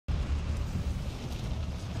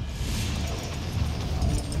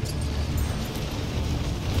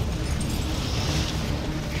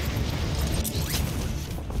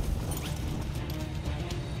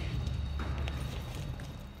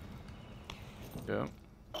Yeah.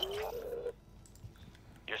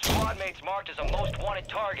 Your squad mate's marked as a most wanted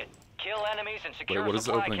target. Kill enemies and secure what does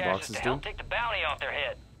the supply opening caches boxes to do? help take the bounty off their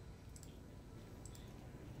head.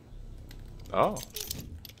 Oh.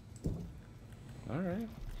 Alright.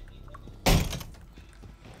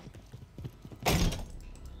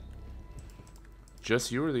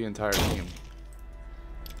 Just you or the entire team?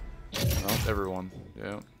 Well, everyone.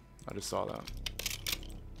 Yeah, I just saw that.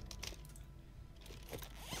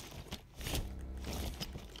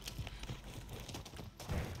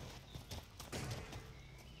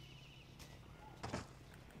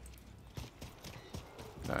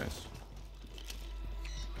 Nice.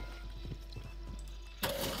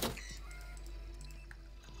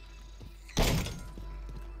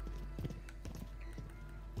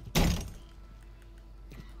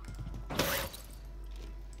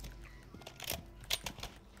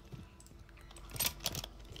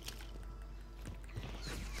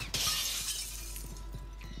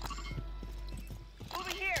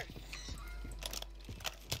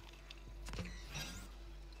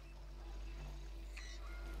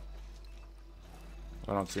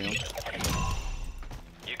 I don't see him.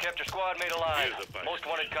 You kept your squad mate alive. Most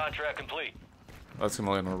wanted contract complete. That's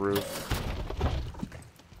gonna land on the roof.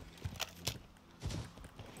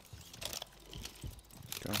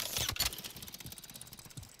 Okay.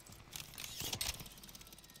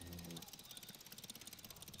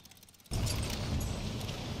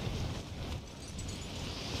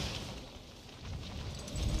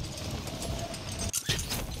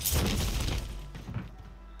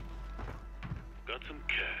 Got some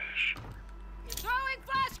cash. Throwing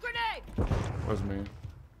flash grenade! Was me.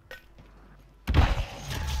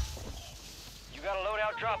 You got a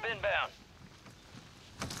loadout drop inbound.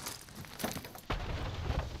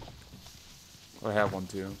 I have one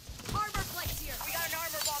too. Armor plates here. We got an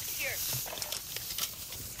armor box here.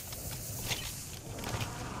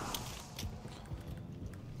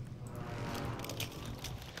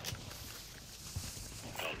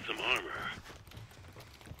 Found some armor.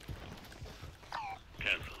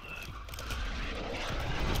 Cancel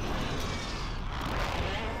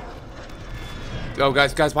that. Oh,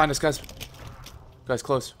 guys behind us, guys. Guys,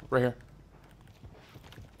 close. Right here.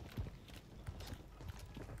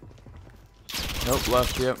 Nope,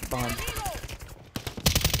 left. Yep, behind.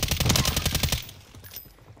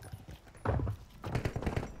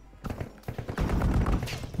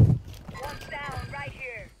 One's down right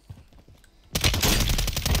here.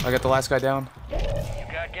 I got the last guy down. You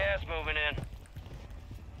got gas moving in.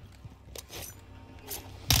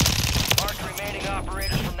 Mark remaining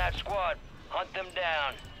operators from that squad. Hunt them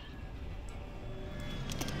down.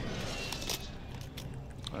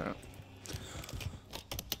 Alright.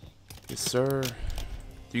 Yes, sir.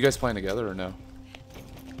 You guys playing together or no?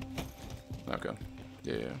 Okay.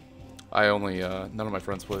 Yeah. I only, none of my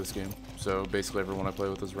friends play this game. So basically everyone I play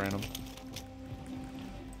with is random.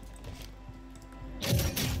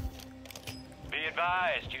 Be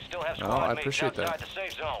advised, you still have Oh, squad I mates appreciate outside that. the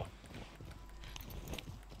safe zone.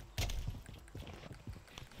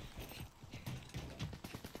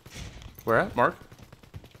 Where at, Mark?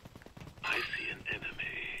 I see an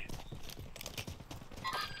enemy.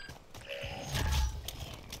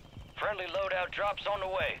 Friendly loadout drops on the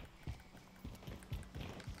way.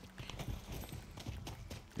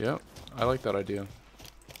 Yep, I like that idea.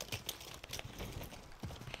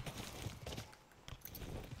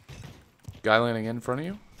 Guy landing in front of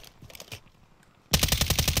you?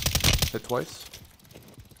 Hit twice?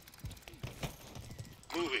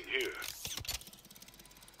 Moving here.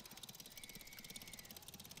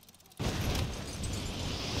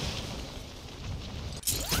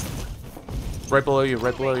 Right below you,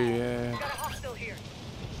 yeah. Got a hostile here.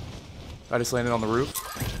 I just landed on the roof.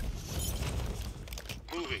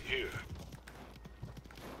 Moving here.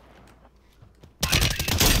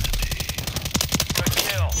 Good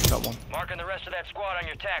kill. Got one. Marking the rest of that squad on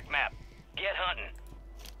your TAC map. Get hunting.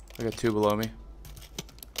 I got two below me.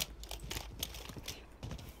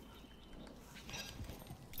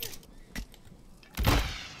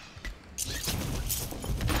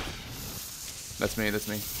 That's me, that's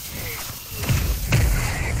me.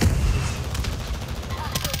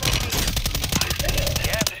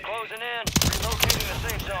 Gas is closing in. Relocating the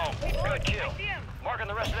safe zone. Good kill. Marking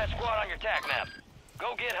the rest of that squad on your TAC map.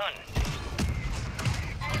 Go get hunting.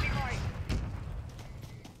 Enemy mark.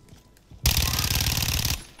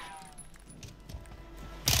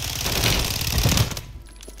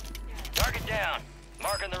 Target down.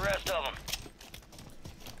 Marking the rest of them.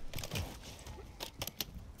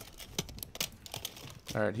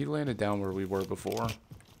 Alright, he landed down where we were before.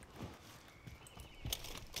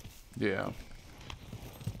 Yeah.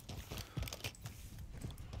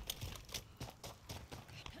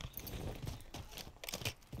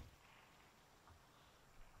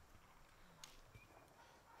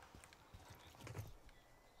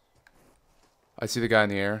 I see the guy in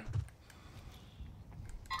the air.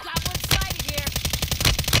 Got one sighted here.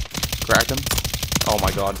 Cracked him. Oh my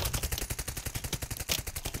god.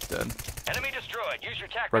 He's dead. Enemy destroyed. Use your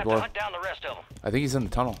tac Red map to ward. hunt down the rest of them. I think he's in the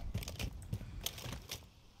tunnel.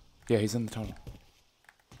 Yeah, he's in the tunnel.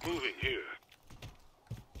 Moving here.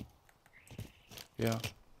 Yeah. Got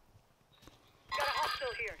a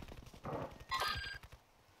hostile here.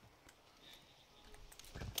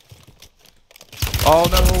 Oh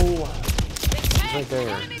no! He's right there.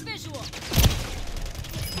 Enemy visual.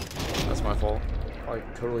 That's my fault. I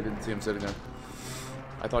totally didn't see him sitting there.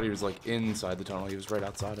 I thought he was like inside the tunnel. He was right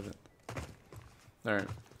outside of it. Alright.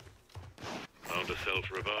 Found a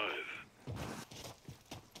self-revive.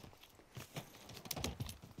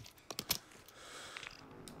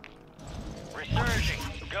 Resurging.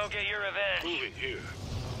 Go get your revenge. Moving here.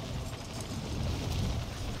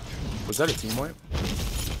 Was that a team wipe?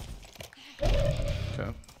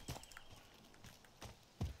 Okay.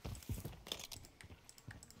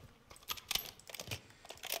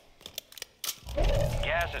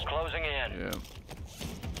 Gas is closing in. Yeah.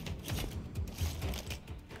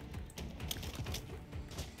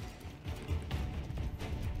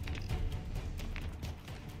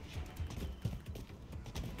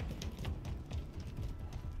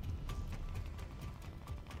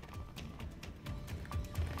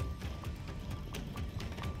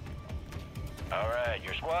 All right,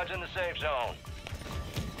 your squad's in the safe zone.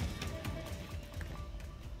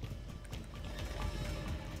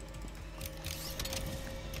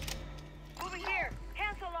 Moving here.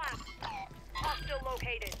 Cancel lap. Hostile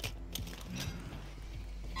located.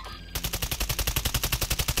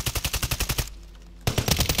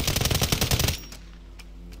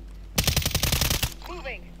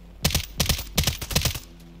 Moving.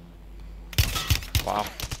 Wow.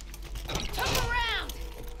 Come around.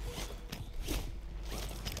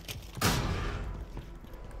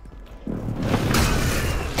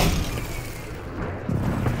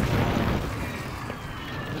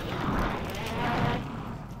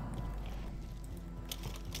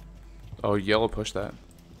 Oh, yellow push that.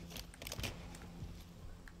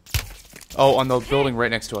 Oh, on the building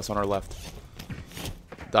right next to us on our left.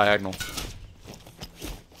 Diagonal.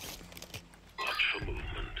 Watch for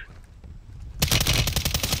movement.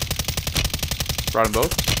 Brought them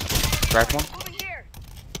both. Cracked one. Moving here.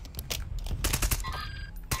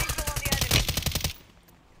 Visual on the enemy.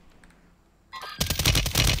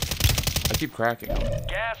 I keep cracking them.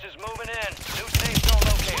 Gas is moving in. New safe zone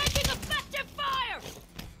located. Taking effective fire.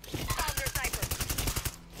 Found their sniper.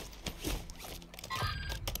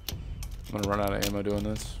 I'm gonna run out of ammo doing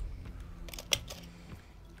this.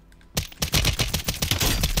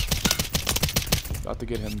 About to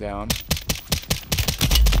get him down.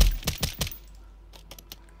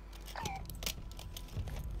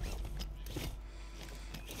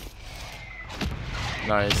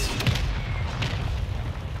 Nice.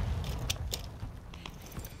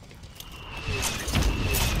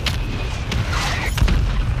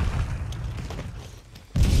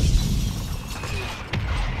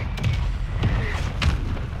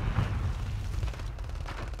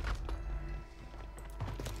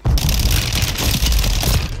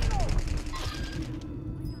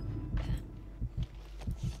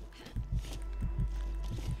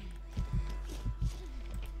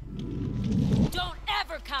 Don't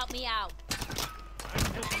ever count me out.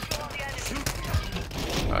 Visual on the enemy.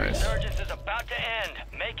 Nice. Resurgence is about to end.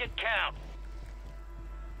 Make it count.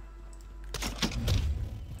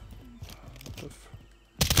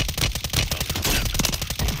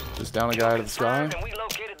 Just down a guy to the sky. Confirmed, and we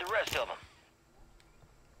located the rest of them.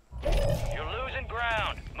 You're losing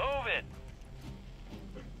ground. Move it.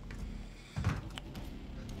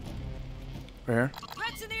 Right here.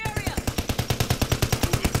 Threats in the area.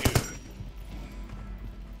 Moving here.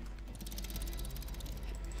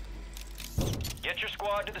 Get your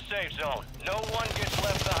squad to the safe zone. No one gets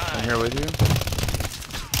left I'm behind. here with you.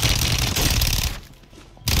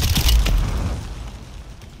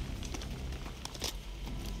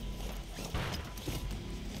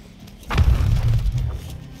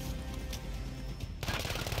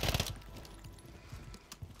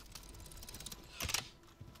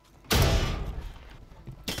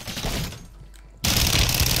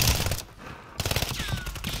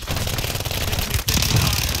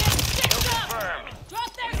 Stick up. Confirmed.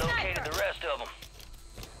 Drop their We located sniper. the rest of them.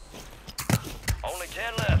 Only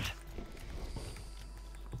 10 left.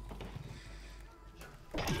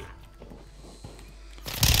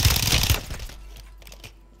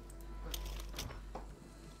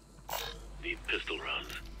 Need pistol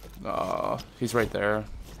rounds. He's right there.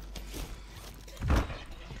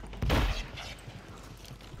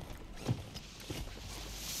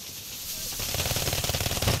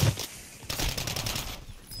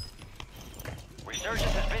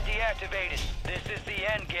 activated. This is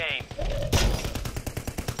the end game.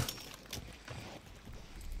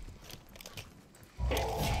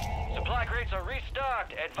 Supply crates are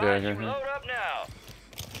restocked. Advise you load up now.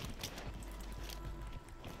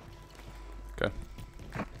 Okay.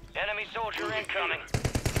 Enemy soldier incoming.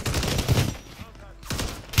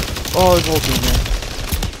 Oh, there's a whole team here.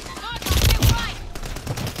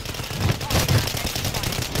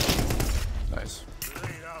 Nice.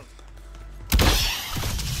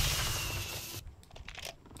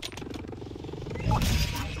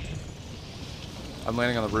 I'm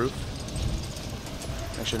landing on the roof.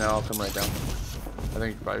 Actually, no, I'll come right down. I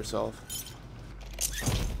think you're by yourself.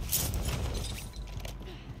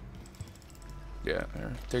 Yeah,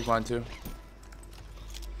 there. Take mine too.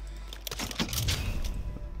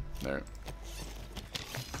 There.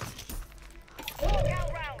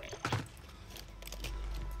 Walkout round.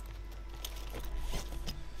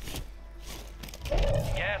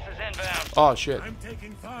 Gas is inbound. Oh shit. I'm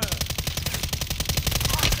taking fire.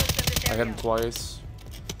 Hostiles in this I hit area. him twice.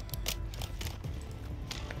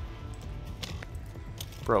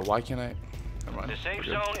 Bro, why can't I? Never mind. The safe We're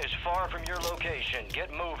good. zone is far from your location.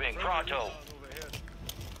 Get moving, pronto. Overhead.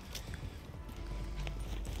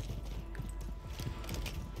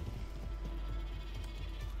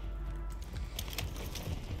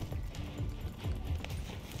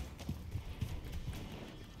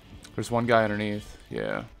 There's one guy underneath.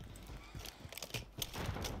 Yeah.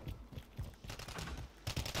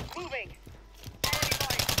 Moving. Enemy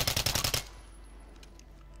fire.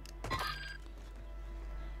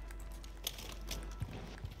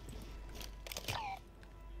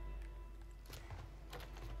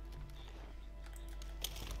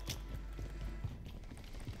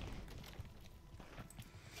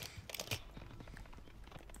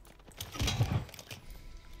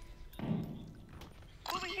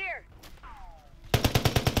 Moving here.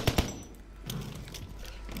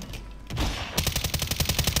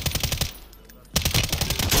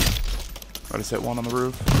 I just hit one on the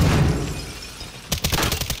roof.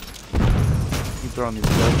 Keep throwing these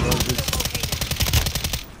dead charges.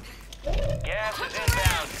 Gas is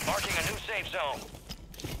inbound. Marking a new safe zone.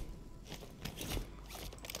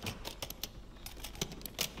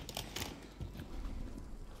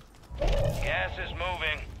 Gas is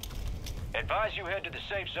moving. Advise you head to the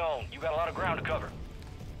safe zone. You got a lot of ground to cover.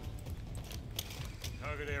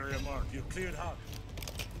 Target area marked. You've cleared hot.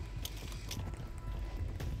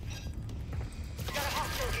 Got a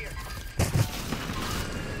hostile here.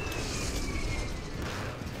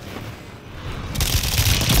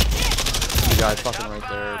 The guy fucking right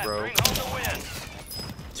there, Top bro. five. Bring home the win.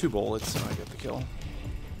 2 bullets and I get the kill.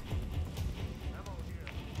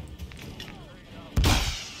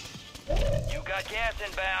 You got gas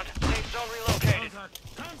inbound. Safe zone relocated.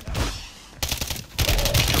 Contact.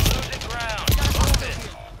 You're losing ground. Move it.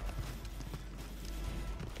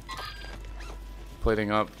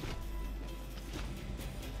 Plating up.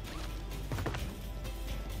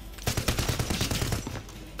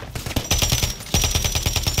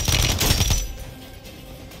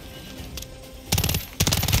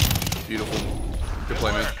 Beautiful. Good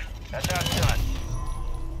play, man. Work. That's how it's done.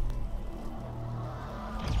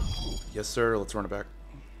 Yes, sir. Let's run it back.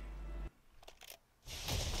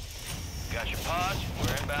 Got your pods.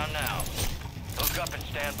 We're inbound now. Hook up and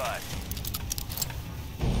stand by.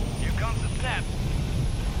 Here comes the snap.